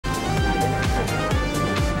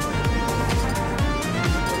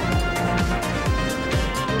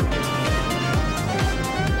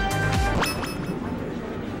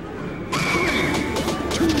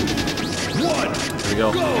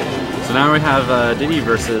go. So now we have Diddy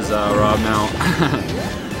versus Rob now.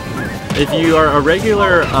 If you are a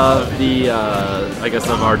regular of the, I guess,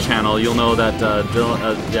 of our channel, you'll know that,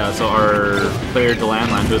 so our player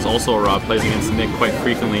Delandland, who is also a Rob, plays against Nick quite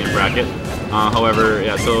frequently in bracket. However,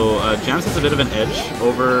 yeah, so Jams has a bit of an edge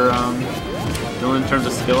over Dylan in terms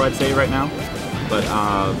of skill, I'd say, right now. But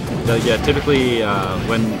yeah, typically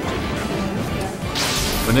when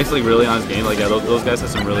Nick's like really on his game, like yeah, those guys have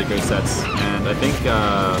some really great sets. And I think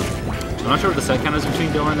I'm not sure what the set count is between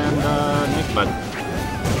Dylan and Nick, but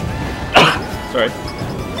sorry.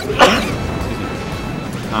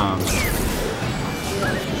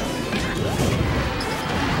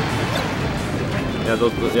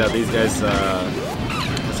 Yeah, these guys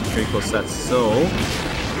have some pretty close sets. So,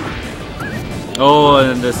 oh,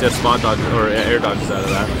 and this spot dodge or air dodges out of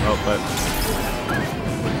that. Oh, but.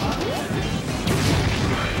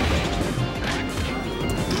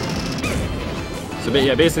 So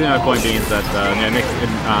yeah, basically my point being is that yeah, Nick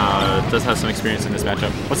does have some experience in this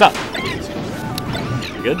matchup. What's up?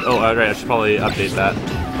 You good? Oh, right. I should probably update that.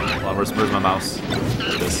 Well, where's my mouse?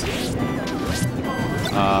 There it is.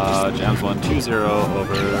 Jams won 2-0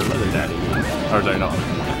 over Leather Daddy. Or sorry, no.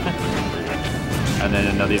 And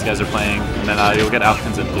then these guys are playing, and then you'll get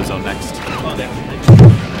Alkins in Blue Zone next.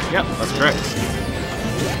 Yep, that's correct.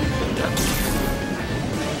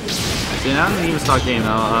 So now in an even stock game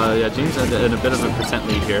now, yeah, James in a bit of a percent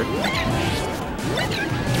lead here.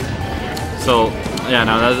 So, yeah,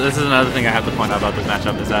 no, this is another thing I have to point out about this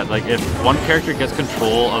matchup is that, like, if one character gets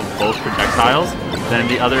control of both projectiles, then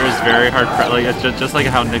the other is very hard pressed. Like, it's just like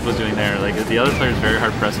how Nick was doing there. Like, the other player is very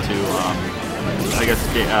hard pressed to, I guess,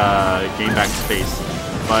 gain back space.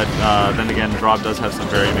 But then again, Rob does have some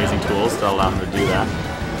very amazing tools to allow him to do that.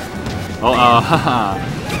 Oh,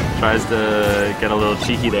 tries to get a little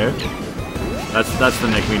cheeky there. That's the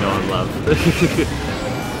Nick we know and love.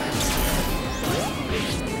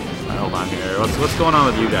 Hold on here. What's going on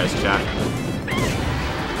with you guys, chat?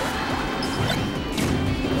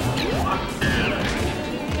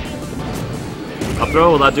 Up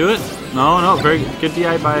throw, will that do it? No, very good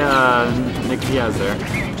DI by NDiaz there.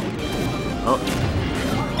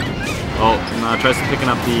 Oh, tries picking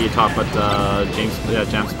up the top, but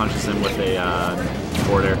Jams punches him with a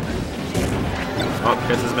forward air. Oh,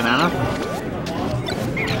 gets his banana.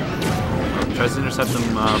 Tries to intercept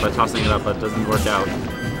him by tossing it up, but doesn't work out.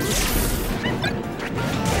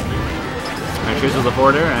 Alright, here's with the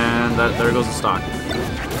forward air, and there goes the stock.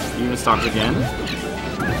 Even stocked again.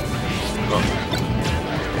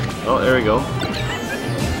 Oh, there we go.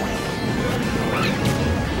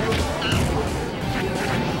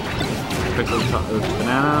 Picks up the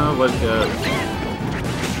banana. What?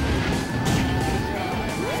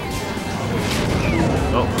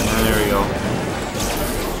 Oh, and there we go.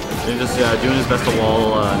 He's just doing his best to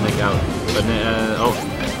wall Nick out. But oh,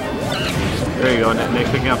 there you go. Nick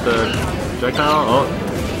picking up the projectile. Oh.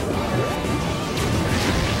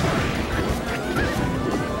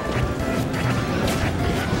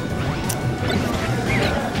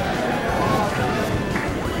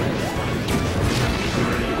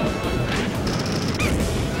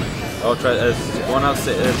 Oh, going out to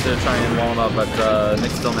try and wall him up, but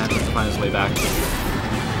Nick still manages to find his way back.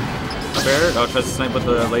 Up air, tries to snipe with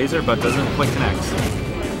the laser, but doesn't quite connect.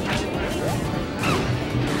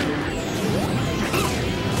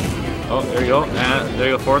 Oh, there you go. And there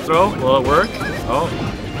you go, forward throw. Will it work? Oh,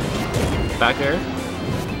 back air.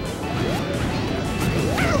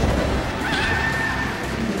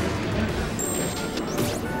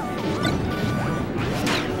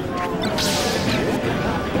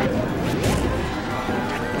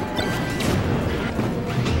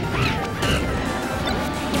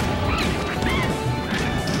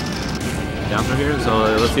 Down through here, so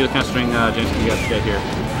let's see what kind of string James can get here.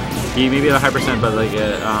 He may be at a high percent, but like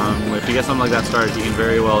if he gets something like that started, he can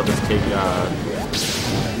very well just take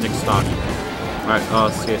Nick's stock. Alright,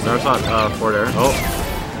 okay, star shot forward air.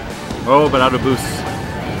 Oh, but out of boost.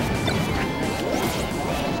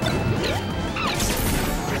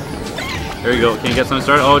 There you go. Can you get something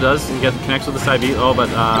started? Oh, it does. He connects with the side beat. Oh, but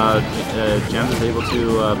James is able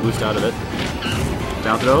to boost out of it.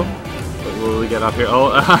 Down throw. What will we get up here?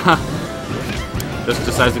 Oh. Just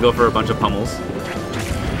decides to go for a bunch of pummels.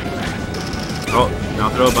 Oh,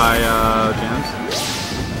 down throw by Jams.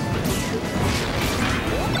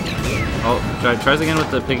 Oh, tries again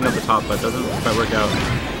with the picking up the top, but doesn't quite work out.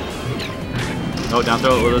 Oh, down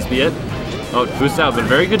throw, will this be it? Oh, boost out, but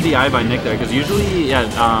very good DI by Nick there, because usually, yeah,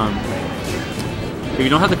 if you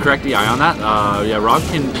don't have the correct DI on that, yeah, Rob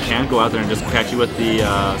can go out there and just catch you with the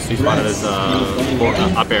sweet spot of his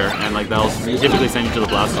up air, and like that'll typically send you to the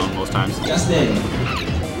blast zone most times.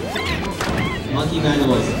 Monkey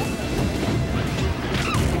mandibles.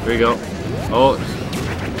 Here we go. Oh.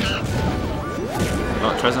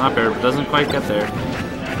 Oh, tries an up air, but doesn't quite get there.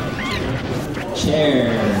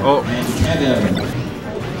 Chair. Oh. And Kevin.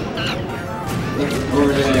 Look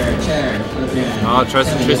over there. Chair. Look in. Oh, tries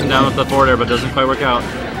to chase him down with the forward air, but doesn't quite work out.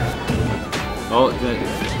 Oh.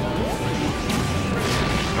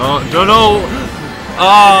 Oh, no.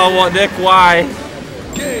 Oh, what, Nick? Why?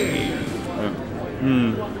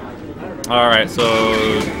 Alright, so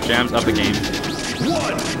Jam's up a game.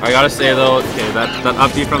 I gotta say though, okay, that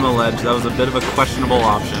up B from the ledge, that was a bit of a questionable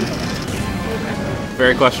option.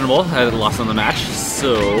 Very questionable. I had lost on the match.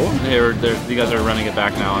 So, you guys are running it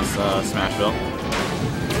back now on Smashville.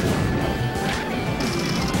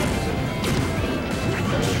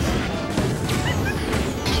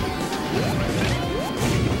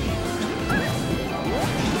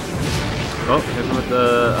 Oh, hit him with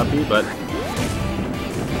the up B, but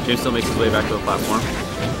James still makes his way back to the platform.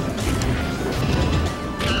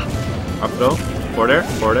 Up throw, forward air,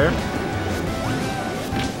 forward air.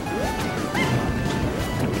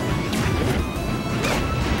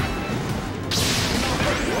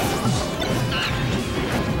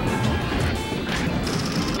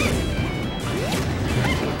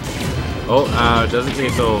 Oh, doesn't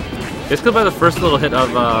take it, so it's good by the first little hit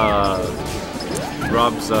of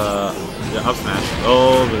Rob's up smash.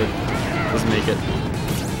 Oh, but it doesn't make it.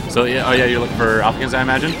 So yeah, oh yeah, you're looking for Alphagans, I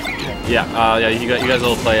imagine. Yeah, yeah, you guys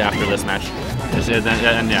will play after this match.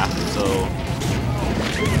 And yeah, so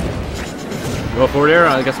go forward air.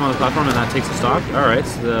 I guess I'm on the platform, and that takes a stock. All right,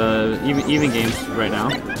 so even games right now.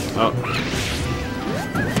 Oh,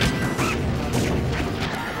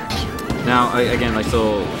 now again, like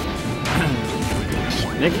so.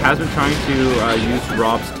 Nick has been trying to use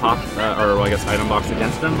Rob's top, or well, I guess item box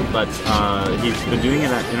against him, but he's been doing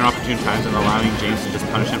it at inopportune times and allowing James to just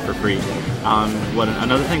punish him for free.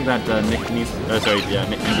 Another thing that Nick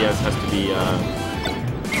NDiaz has to be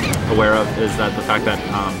aware of is that the fact that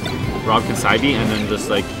Rob can side B and then just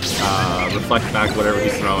like reflect back whatever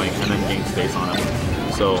he's throwing and then gain space on him.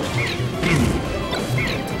 So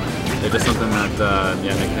it's just something that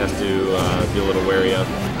yeah, Nick has to be a little wary of.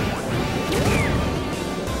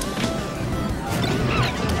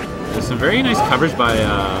 There's some very nice coverage by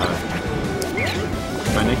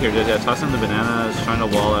Nick here. Yeah, tossing the banana, is trying to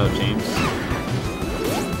wall out James.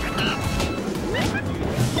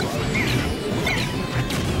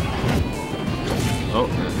 Oh.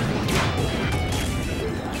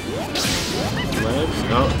 Ledge?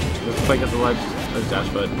 No, doesn't quite get the ledge dash,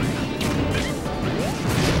 but.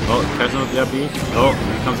 Oh, catches him with the up B. Oh,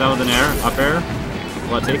 he comes out with an air, up air.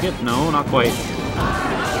 Will I take it? No, not quite.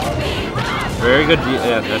 Very good.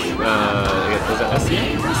 Yeah, that's is that SC?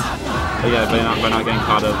 Yeah, by not getting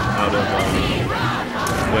caught out of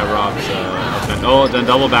yeah, Rob's upset. Oh, then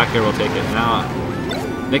double back here will take it. Now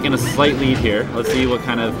Nick in a slight lead here. Let's see what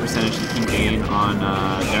kind of percentage he can gain on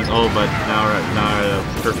James. Oh, but now we're at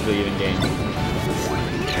a perfectly even game.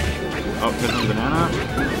 Oh, catching banana.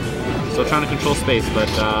 Still trying to control space, but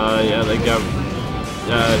yeah, like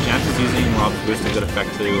James is using Rob's boost to good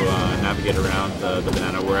effect to navigate around the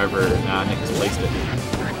banana wherever Nick has placed it.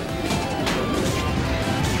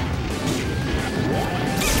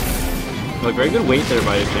 Like very good weight there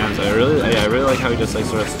by James. I really like how he just like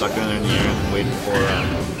sort of stuck in there in the air and then waited for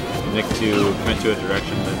Nick to commit to a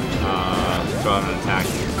direction and throw out an attack.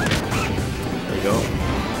 There you go.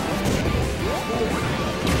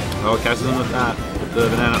 Oh, catches him with that. With the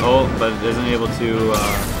banana. Oh, but isn't able to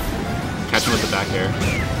catch him with the back air.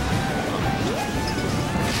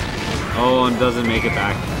 Oh, and doesn't make it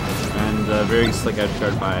back. And very slick edge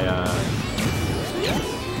guard by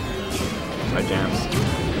Jams.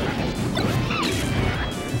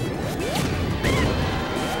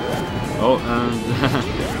 Oh,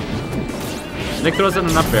 Nick throws in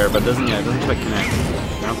an up air, but doesn't quite connect.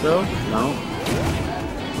 Down throw? No.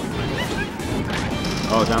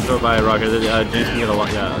 Oh, down throw by Rocket. James can get a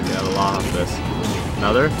lot. Yeah, okay, a lot off this.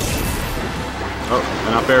 Another. Oh,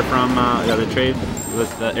 an up air from yeah, they trade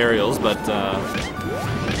with the aerials, but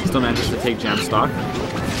still manages to take Jam stock.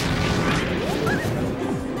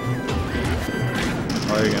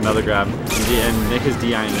 Oh, there you go, another grab. And Nick is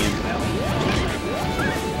DIing in.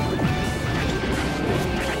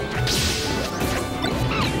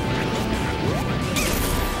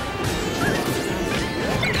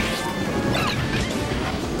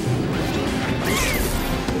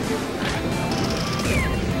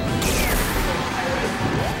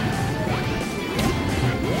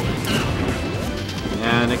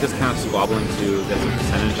 Nick is kind of squabbling to get some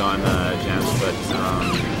percentage on Jams, but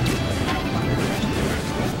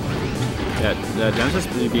Yeah, Jen's just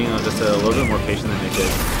being just a little bit more patient than Nick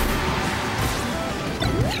is.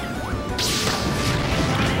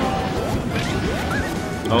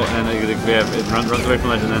 Oh, and it runs away from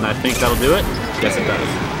Legend, and I think that'll do it. Yes, it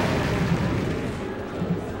does.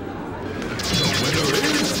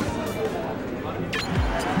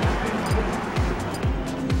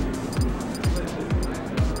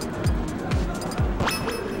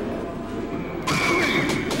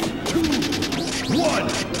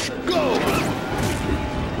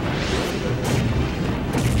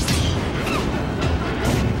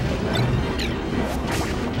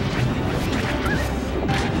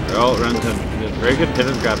 Oh, runs a very good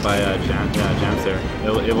pivot grab by Jams there.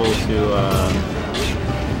 Able to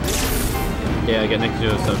get Nick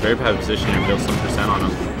to a very bad position and build some percent on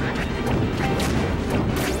him.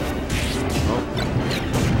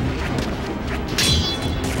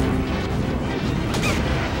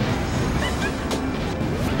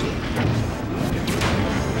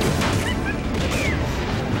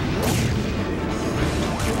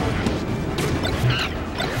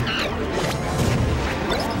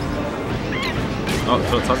 Oh,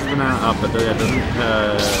 so it tosses the banana up, but it doesn't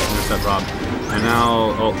intercept Rob. And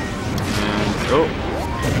now,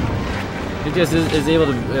 NDiaz is able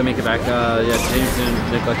to make it back. Yeah, James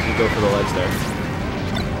and Nick like to go for the ledge there.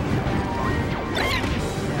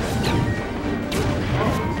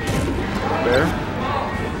 Fair.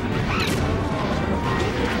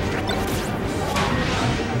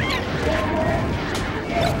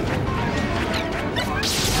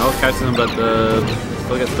 Oh, catches him, but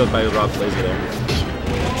still gets killed by Rob's laser there.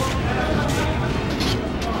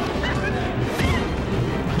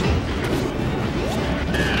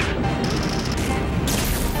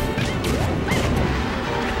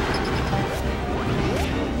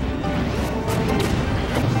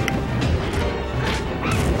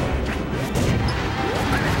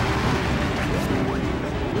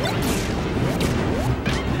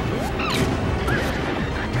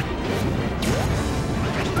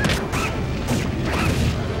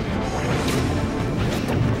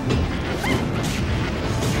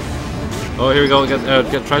 Oh, here we go.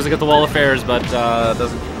 Tries to get the wall of fairs, but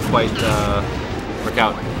doesn't quite work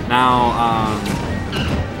out. Now,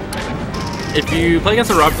 if you play against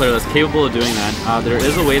a Rob player that's capable of doing that, there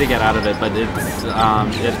is a way to get out of it, but it's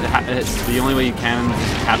the only way you can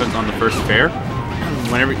happens on the first fair.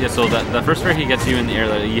 So the first fair he gets you in the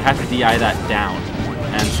air, you have to DI that down,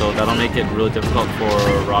 and so that'll make it really difficult for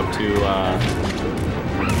Rob to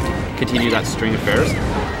continue that string of fairs.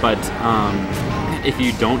 But if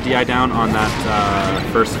you don't DI down on that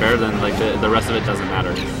first fair, then like the rest of it doesn't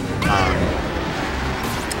matter.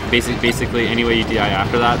 Basically, any way you DI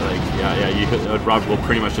after that, like Rob will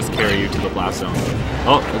pretty much just carry you to the blast zone.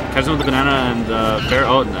 Oh, catches him with the banana and fair.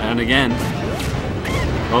 Oh, and again.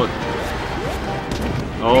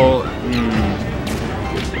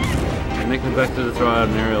 And Nick back to the throw out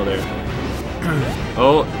an aerial there.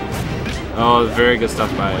 Oh, very good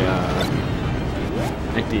stuff by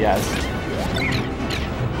NDiaz.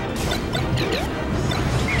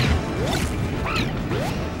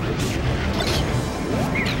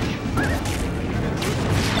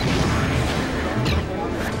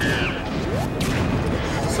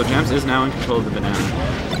 So Jams is now in control of the banana.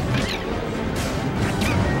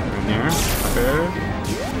 Right there, fair.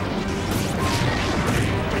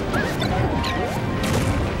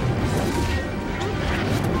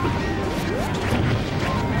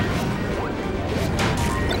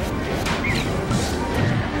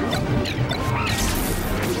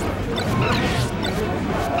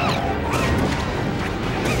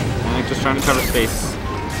 And just trying to cover space.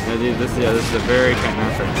 This is a very tight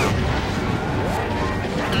match right now.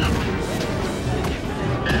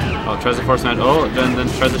 Oh, tries to force match. Oh, then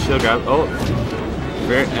tries to shield grab. Oh,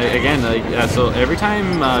 again. So every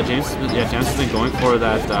time James has been going for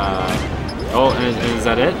that. Oh, and is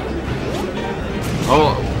that it?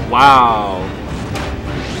 Oh, wow.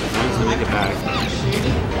 James to make it back.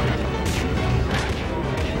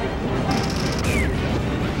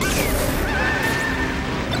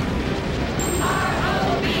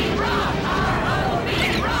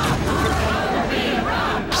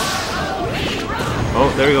 Oh,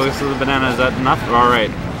 there we go. This is the banana. Is that enough? All right.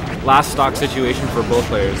 Last stock situation for both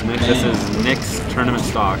players. Nick, this is Nick's tournament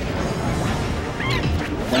stock.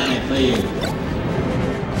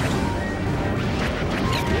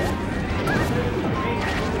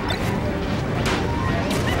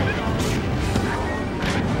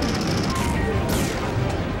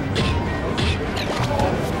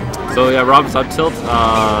 So yeah, Rob's up tilt.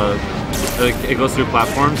 It goes through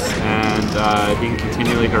platforms, and he can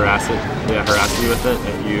continually harass you with it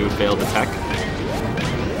if you fail the tech.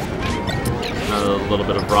 a little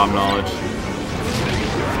bit of ROM knowledge.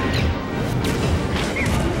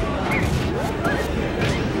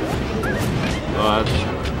 But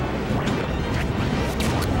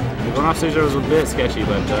going off stage there was a bit sketchy,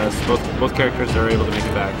 but both characters are able to make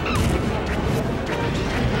it back.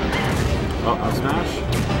 Oh, a smash.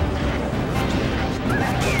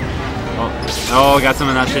 Oh, got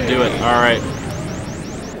something that should do it. Alright.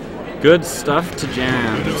 Good stuff to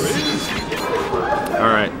jams.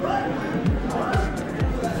 Alright.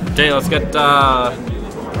 Okay, let's get, sorry?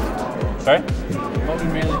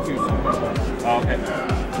 Oh, okay.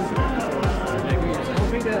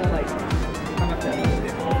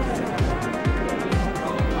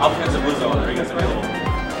 Options of blue zone, are you guys available?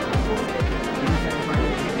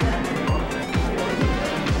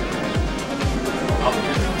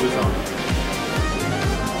 Options of blue zone.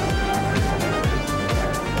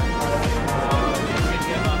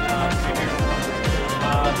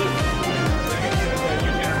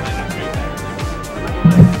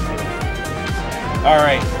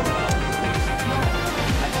 Alright.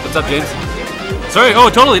 What's up, James? Sorry, oh,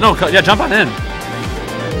 totally, no, yeah, jump on in.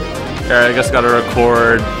 Okay, I guess gotta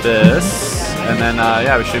record this, and then,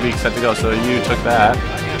 yeah, we should be set to go. So you took that.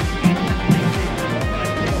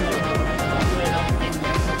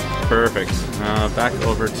 Perfect. Back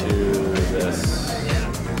over to this.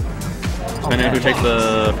 Depending on who takes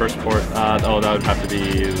the first port, oh, that would have to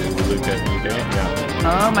be Luca, okay?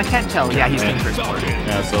 Yeah. I can't tell. Yeah, he's taking first port.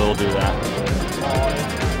 Yeah, so we'll do that.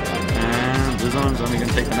 And Lizone's only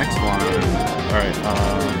gonna take the next one. Alright,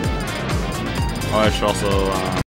 oh, I should also,